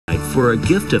for a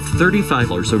gift of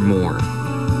 $35 or more.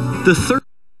 The third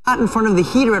Out in front of the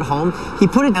heater at home, he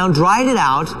put it down, dried it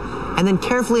out, and then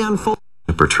carefully unfolded.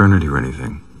 Paternity or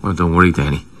anything. Well, don't worry,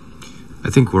 Danny. I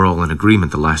think we're all in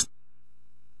agreement the last...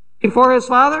 Before his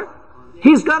father,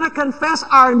 he's gonna confess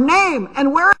our name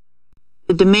and where...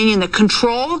 The dominion, the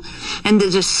control, and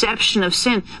the deception of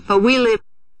sin. But we live...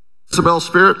 Isabel's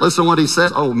spirit, listen to what he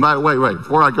says. Oh, wait.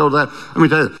 Before I go to that, let me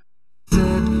tell you.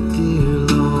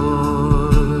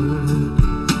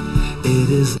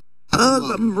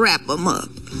 Let them wrap them up.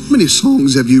 How many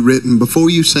songs have you written before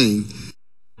you sing?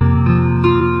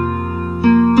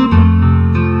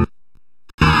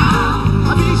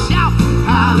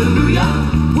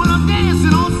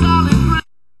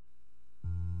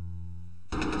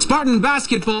 Spartan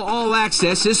Basketball All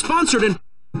Access is sponsored in...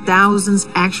 Thousands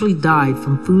actually died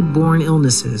from foodborne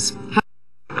illnesses.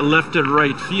 Left and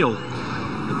right field.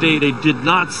 They did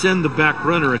not send the back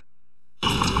runner.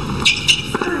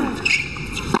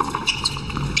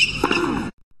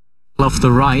 Off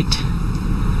the right.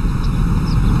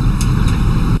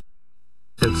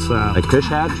 It's like fish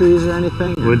hatcheries or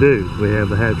anything? We do. We have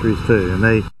the hatcheries too, and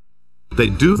they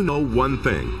do know one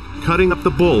thing. Cutting up the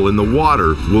bull in the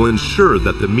water will ensure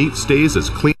that the meat stays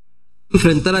as clean.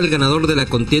 Enfrentar al ganador de la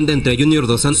contienda entre Junior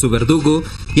Dos Santos, su verdugo,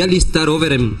 y alistar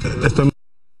Overem.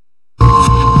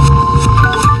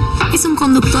 Es un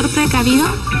conductor precavido.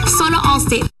 Solo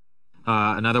Allstate.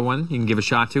 Another one you can give a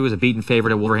shot to is a beaten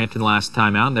favorite at Wolverhampton last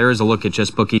time out. There is a look at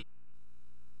just bookie.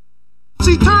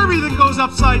 Topsy-turvy that goes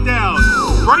upside down.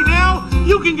 Right now,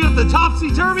 you can get the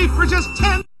topsy-turvy for just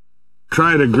 10.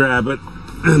 try to grab it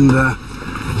and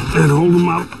hold them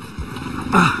up.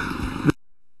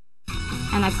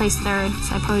 And I placed third,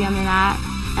 so I podiumed in that.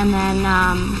 And then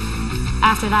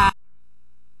after that,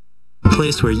 a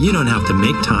place where you don't have to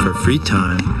make time for free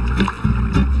time.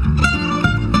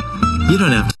 You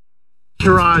don't have to.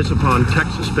 Your eyes upon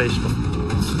Texas baseball.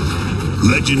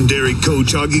 Legendary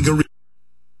coach Augie Garrido.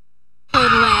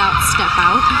 third layout step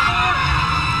out.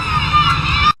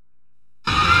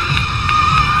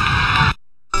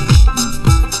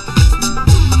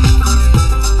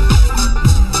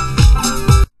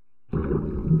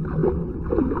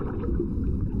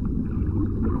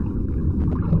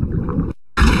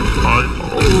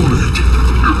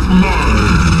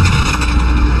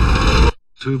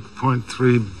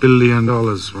 $2.3 billion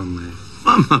from me.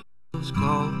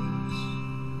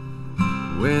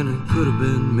 When it could have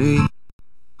been me.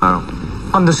 Oh.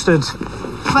 Understood.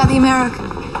 By the American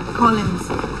Collins.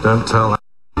 Don't tell her.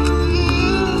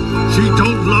 She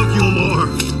don't love you more.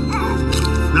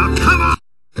 Now come on.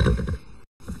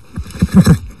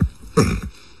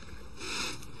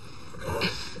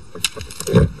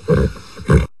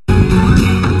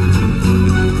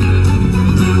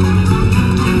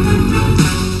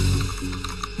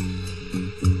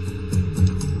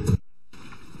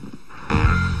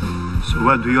 So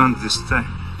what do you want this time?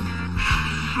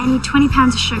 I need 20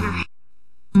 pounds of sugar.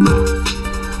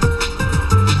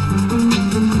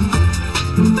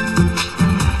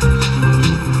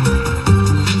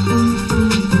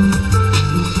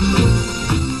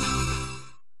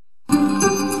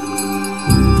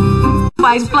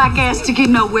 Why his black ass to get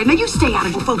nowhere? Now you stay out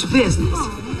of folks' business.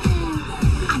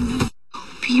 I need to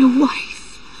be your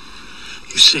wife.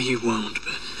 You say you won't,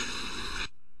 but...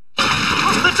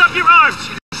 Lift up your arms!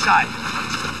 Side.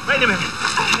 Wait a minute.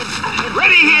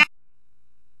 Ready here!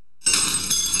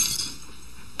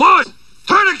 Boys!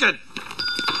 Tourniquet!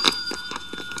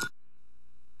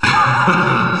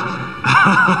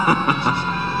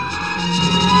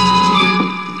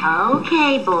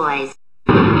 Okay, boys.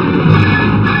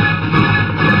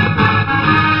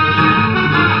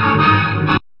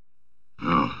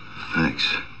 Oh,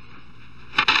 thanks.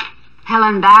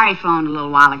 Helen Barry phoned a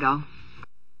little while ago.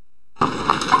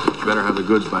 You better have the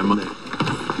goods by Monday.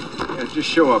 Yeah, just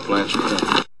show up, Lance.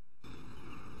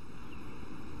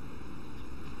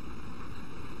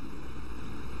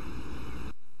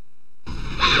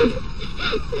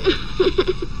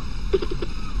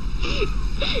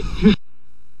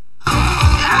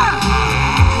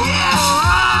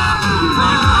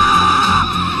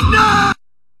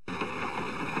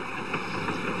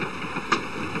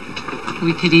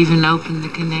 We could even open the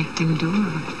connecting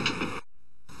door.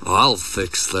 I'll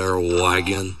fix their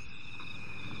wagon.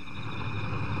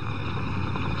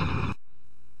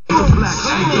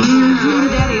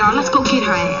 There they are. Let's go get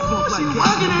her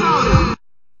ass.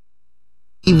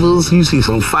 Evils, you see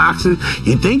some foxes,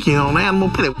 you think you're on Animal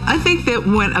Planet. I think that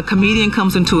when a comedian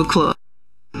comes into a club,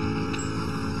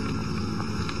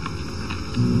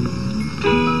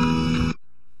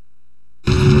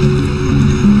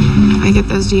 I get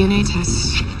those DNA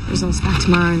tests. results back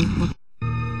tomorrow and we'll...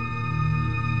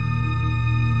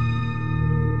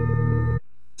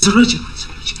 It's original.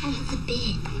 I love the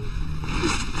bed.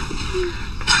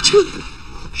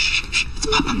 Shh, it's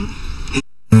Papa.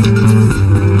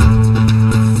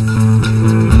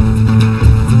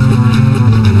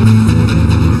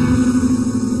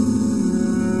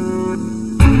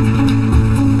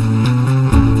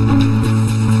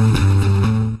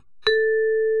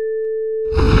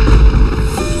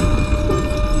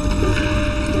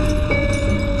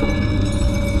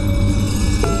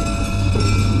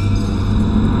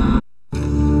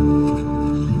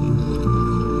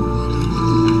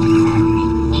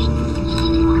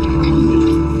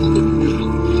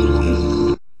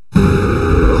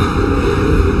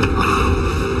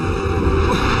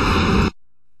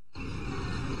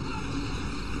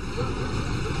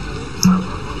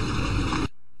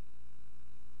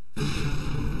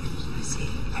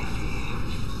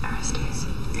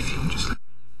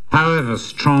 However,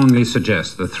 strongly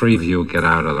suggest the three of you get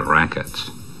out of the rackets.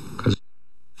 Because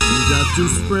you got to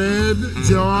spread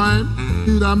joy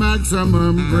to the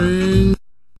maximum bring.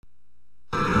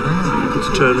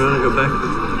 Let's turn around and go back.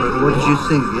 What did you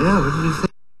think? Yeah, what did you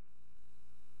think?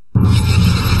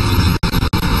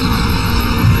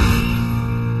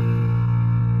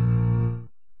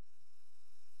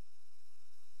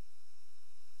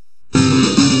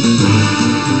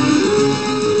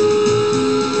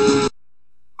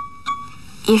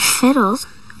 Your fiddles?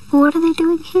 What are they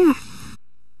doing here?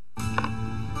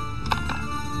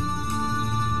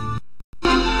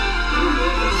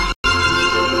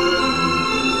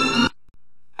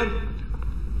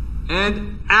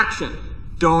 And action.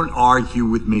 Don't argue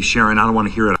with me, Sharon. I don't want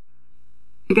to hear it.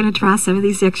 We're going to try some of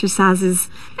these exercises,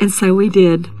 and so we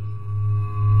did.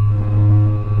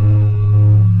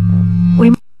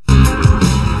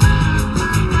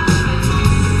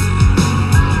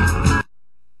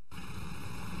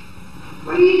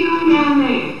 What are you doing down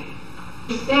there?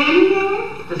 You standing there?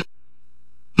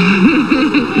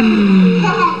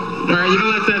 Alright, you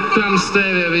don't let that thumb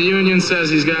stay there. The union says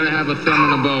he's got to have a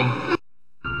thumb and a bow.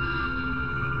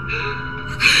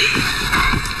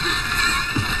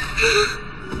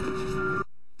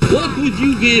 What would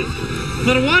you give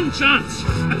for one chance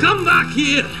to come back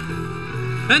here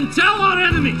and tell our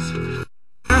enemies?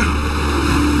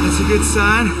 That's a good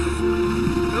sign.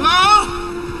 Hello?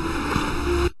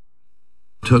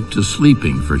 Took to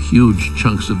sleeping for huge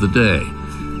chunks of the day,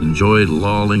 enjoyed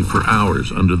lolling for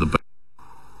hours under the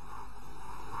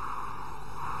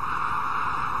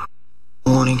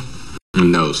Morning.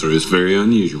 No, sir, it's very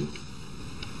unusual.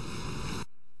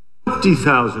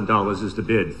 $50,000 is the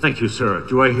bid. Thank you, sir.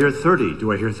 Do I hear 30?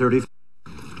 Do I hear 30?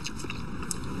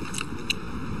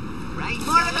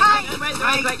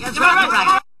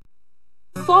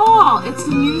 Fall! It's a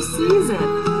new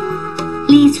season.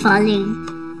 Leaves falling.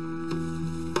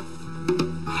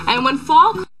 And when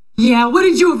fall... Yeah, what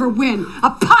did you ever win? A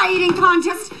pie eating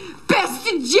contest? Best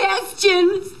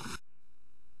suggestions?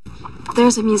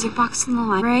 There's a music box in the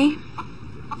library,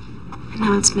 and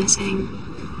now it's missing.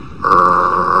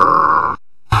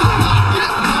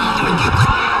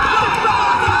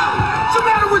 What's the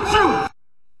matter with you?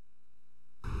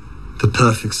 The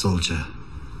perfect soldier.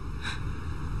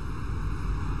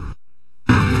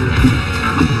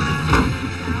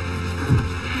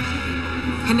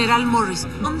 General Morris,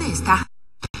 ¿dónde está?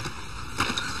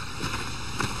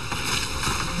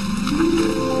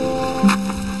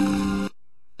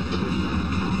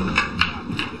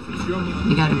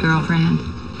 You got a girlfriend?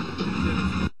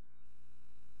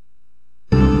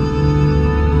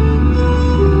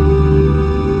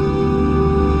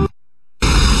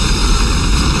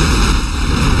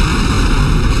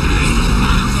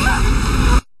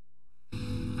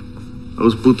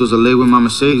 Those putos are late with my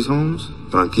Mercedes, Holmes.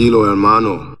 Tranquilo,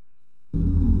 hermano.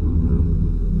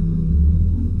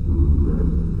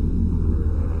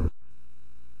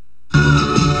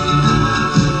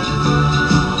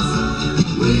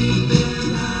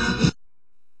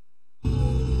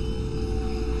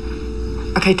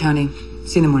 Okay, Tony.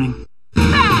 See you in the morning.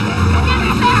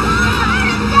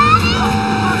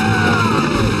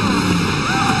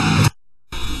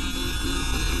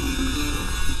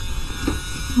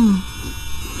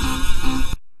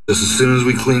 Just as soon as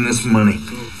we clean this money.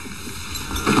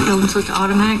 No one's supposed to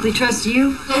automatically trust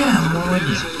you? Yeah, more with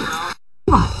you.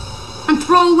 And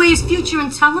throw away his future in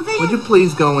television? Would you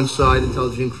please go inside and tell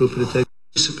Gene Krupa to take...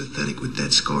 Sympathetic with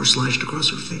that scar slashed across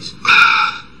her face.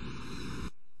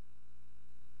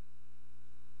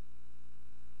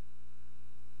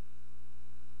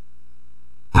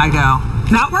 I go,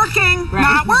 not working, Right.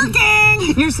 not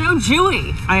working. You're so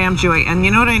Jewy. I am Jewy. And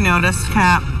you know what I noticed,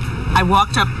 Cap? I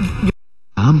walked up.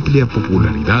 Amplia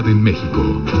popularidad en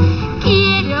México.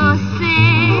 Quiero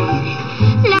ser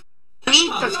la...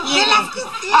 De las que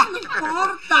sean, no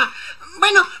importa.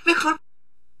 Bueno, mejor.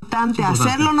 Importante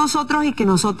hacerlo nosotros y que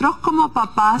nosotros como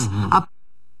papás...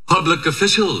 Public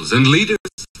officials and leaders.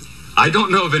 I don't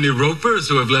know of any ropers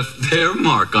who have left their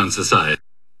mark on society.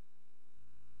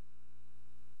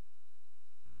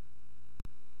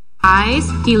 Eyes,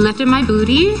 he lifted my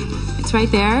booty. It's right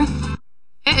there.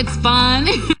 It's fun.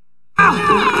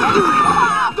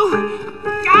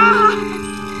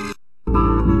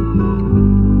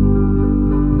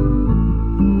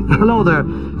 Hello there.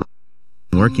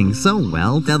 Working so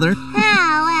well together.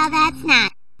 Oh, well, that's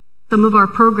not. Some of our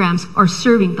programs are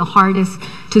serving the hardest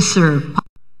to serve.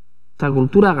 La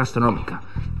cultura gastronómica.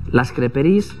 Las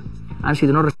creperies han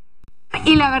sido unos...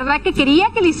 Y la verdad que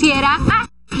quería que le hiciera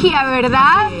magia,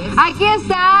 ¿verdad? Aquí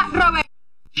está Robert.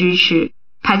 支持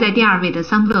排在第2位的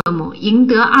桑德姆赢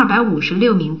得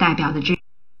256名代表的支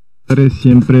持。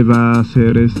 Siempre va a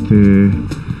ser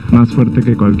más fuerte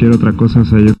que cualquier otra cosa. O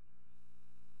sea, yo...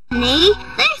 This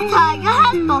tiger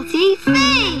has spotty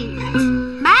feet.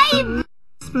 Maybe.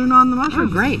 Spoon on the mushroom.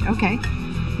 Oh, great. Okay.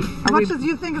 As much as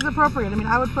you think is appropriate. I mean,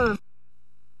 I would put a